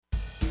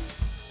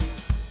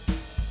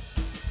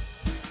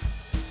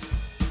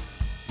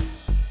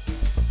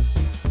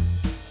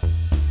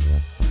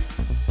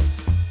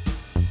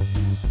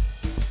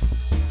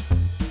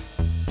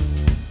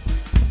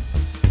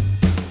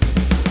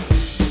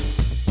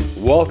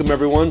Welcome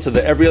everyone to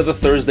the Every Other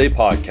Thursday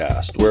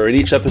podcast, where in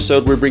each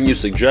episode we bring you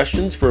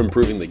suggestions for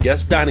improving the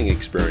guest dining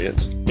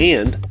experience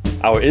and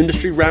our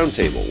industry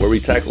roundtable, where we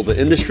tackle the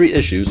industry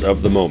issues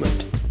of the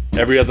moment.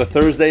 Every Other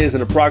Thursday is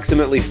an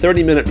approximately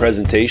 30-minute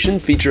presentation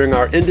featuring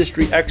our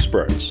industry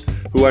experts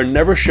who are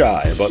never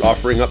shy about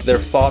offering up their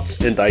thoughts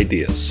and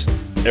ideas.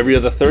 Every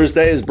Other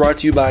Thursday is brought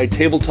to you by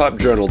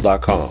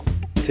TabletopJournal.com.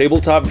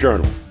 Tabletop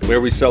Journal, where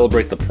we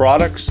celebrate the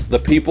products, the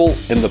people,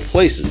 and the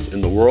places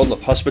in the world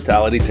of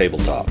hospitality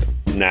tabletop.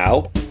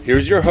 Now,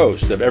 here's your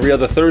host of Every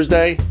Other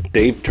Thursday,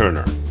 Dave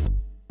Turner.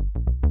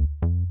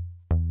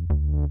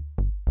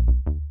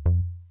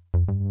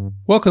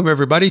 Welcome,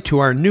 everybody, to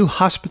our new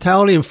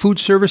hospitality and food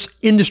service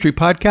industry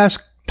podcast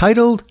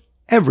titled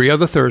Every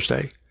Other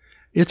Thursday.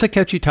 It's a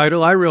catchy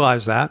title, I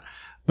realize that,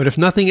 but if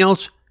nothing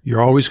else,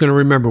 you're always going to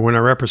remember when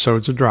our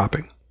episodes are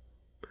dropping.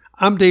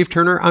 I'm Dave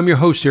Turner. I'm your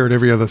host here at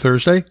Every Other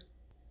Thursday.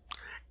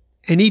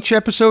 In each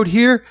episode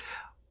here,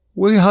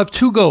 we have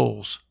two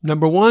goals.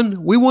 Number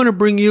one, we want to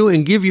bring you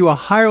and give you a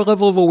higher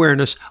level of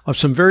awareness of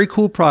some very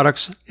cool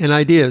products and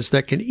ideas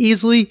that can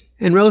easily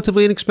and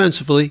relatively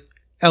inexpensively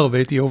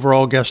elevate the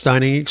overall guest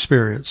dining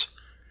experience.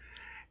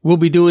 We'll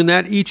be doing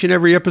that each and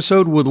every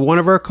episode with one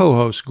of our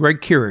co-hosts, Greg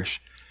Kirish.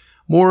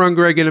 More on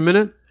Greg in a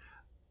minute,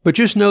 but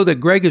just know that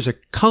Greg is a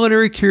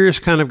culinary curious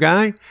kind of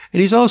guy,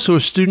 and he's also a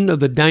student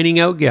of the dining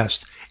out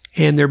guest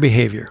and their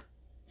behavior.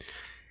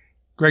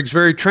 Greg's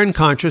very trend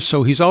conscious,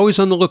 so he's always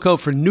on the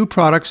lookout for new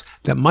products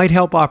that might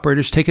help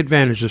operators take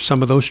advantage of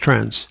some of those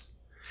trends.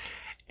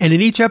 And in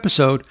each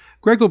episode,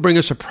 Greg will bring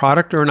us a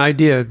product or an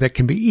idea that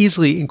can be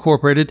easily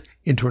incorporated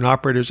into an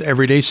operator's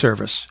everyday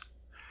service.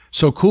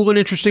 So cool and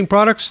interesting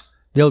products,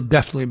 they'll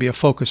definitely be a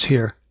focus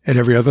here at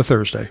Every Other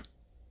Thursday.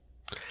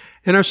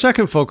 And our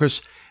second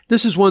focus,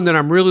 this is one that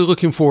I'm really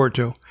looking forward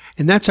to,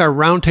 and that's our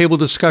roundtable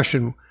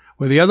discussion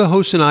where the other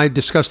hosts and I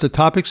discuss the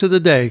topics of the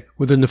day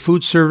within the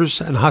food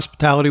service and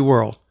hospitality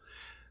world,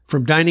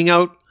 from dining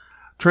out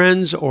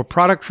trends or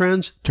product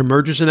trends to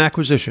mergers and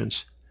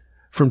acquisitions,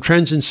 from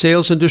trends in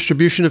sales and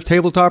distribution of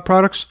tabletop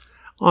products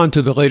on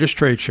to the latest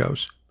trade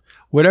shows.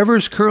 Whatever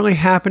is currently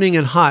happening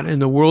and hot in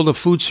the world of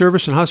food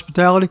service and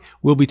hospitality,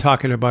 we'll be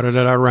talking about it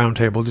at our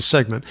roundtable, this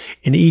segment,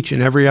 in each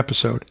and every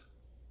episode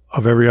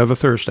of Every Other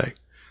Thursday.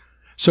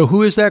 So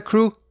who is that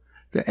crew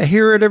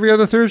here at Every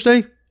Other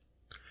Thursday?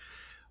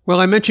 Well,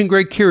 I mentioned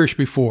Greg Kirish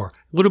before.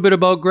 A little bit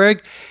about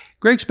Greg.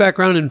 Greg's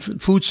background in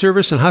food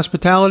service and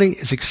hospitality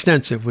is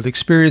extensive, with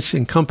experience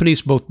in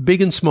companies both big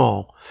and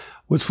small,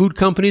 with food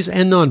companies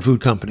and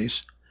non-food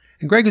companies.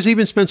 And Greg has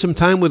even spent some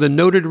time with a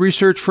noted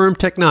research firm,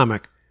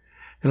 Technomic.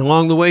 And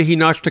along the way, he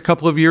notched a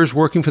couple of years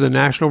working for the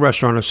National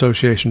Restaurant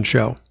Association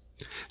show.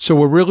 So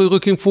we're really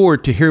looking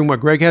forward to hearing what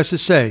Greg has to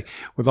say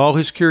with all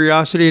his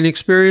curiosity and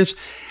experience,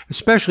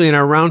 especially in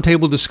our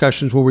roundtable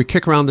discussions where we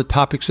kick around the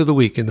topics of the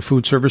week in the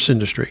food service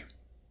industry.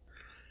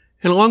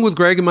 And along with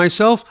Greg and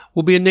myself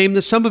will be a name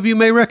that some of you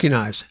may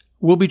recognize.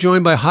 We'll be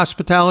joined by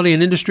hospitality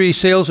and industry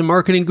sales and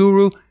marketing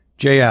guru,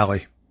 Jay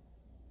Alley.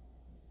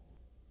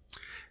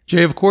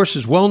 Jay, of course,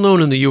 is well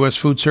known in the U.S.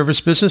 food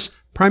service business,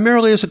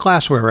 primarily as a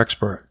glassware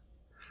expert.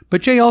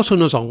 But Jay also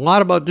knows a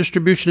lot about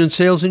distribution and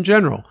sales in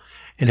general,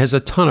 and has a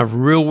ton of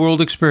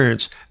real-world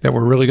experience that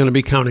we're really going to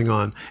be counting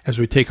on as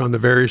we take on the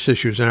various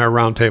issues in our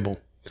roundtable.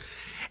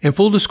 And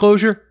full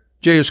disclosure,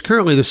 Jay is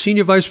currently the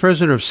Senior Vice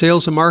President of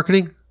Sales and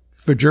Marketing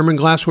for German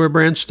glassware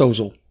brand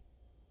Stossel.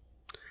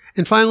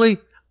 And finally,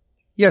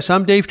 yes,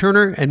 I'm Dave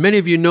Turner, and many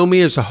of you know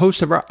me as the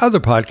host of our other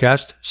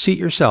podcast, Seat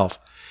Yourself.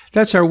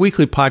 That's our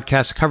weekly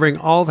podcast covering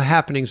all the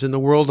happenings in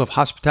the world of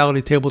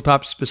hospitality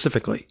tabletop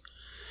specifically.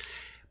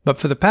 But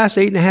for the past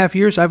 8.5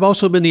 years, I've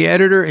also been the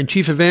editor and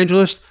chief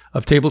evangelist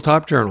of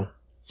Tabletop Journal.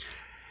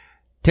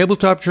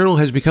 Tabletop Journal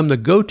has become the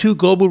go-to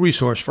global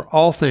resource for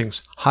all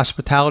things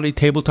hospitality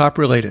tabletop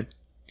related.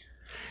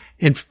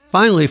 And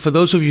finally, for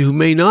those of you who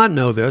may not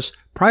know this,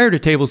 prior to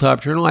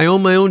Tabletop Journal, I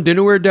owned my own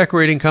dinnerware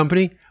decorating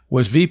company,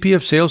 was VP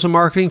of Sales and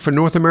Marketing for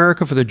North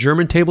America for the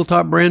German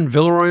tabletop brand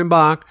Villeroy &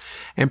 Boch,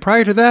 and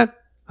prior to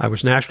that, I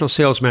was National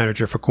Sales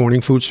Manager for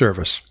Corning Food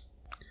Service.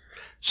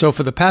 So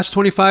for the past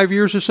 25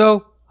 years or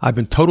so, I've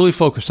been totally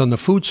focused on the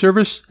food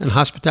service and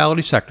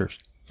hospitality sectors.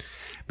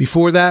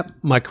 Before that,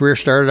 my career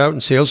started out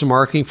in sales and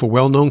marketing for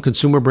well-known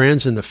consumer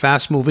brands in the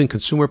fast-moving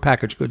consumer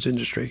packaged goods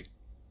industry.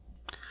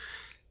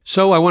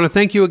 So I want to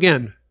thank you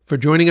again for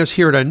joining us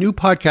here at our new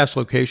podcast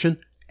location,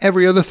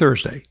 Every Other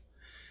Thursday.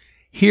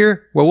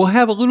 Here, where we'll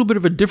have a little bit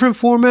of a different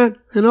format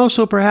and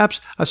also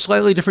perhaps a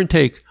slightly different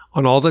take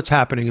on all that's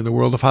happening in the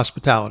world of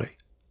hospitality.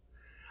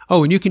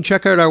 Oh, and you can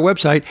check out our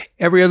website,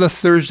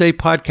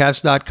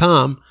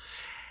 everyotherthursdaypodcast.com,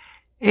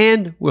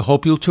 and we'll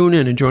hope you'll tune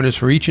in and join us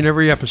for each and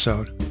every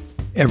episode,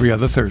 every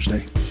other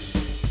Thursday.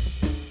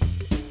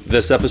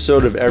 This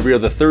episode of Every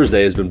Other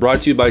Thursday has been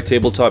brought to you by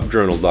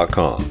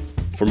TabletopJournal.com.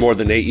 For more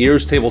than 8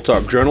 years,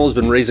 Tabletop Journal has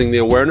been raising the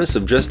awareness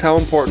of just how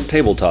important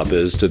tabletop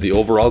is to the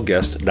overall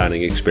guest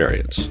dining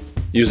experience.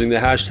 Using the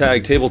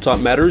hashtag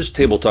TabletopMatters,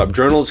 Tabletop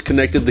Journal has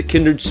connected the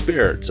kindred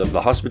spirits of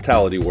the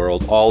hospitality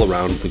world all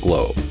around the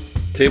globe.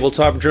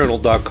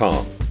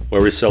 TabletopJournal.com,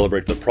 where we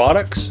celebrate the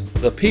products,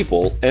 the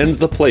people, and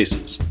the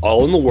places,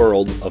 all in the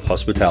world of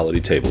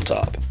hospitality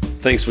tabletop.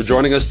 Thanks for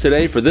joining us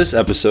today for this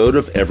episode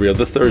of Every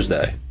Other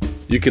Thursday.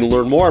 You can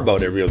learn more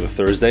about Every Other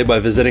Thursday by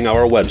visiting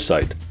our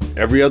website,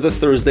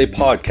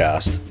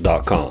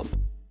 everyotherthursdaypodcast.com.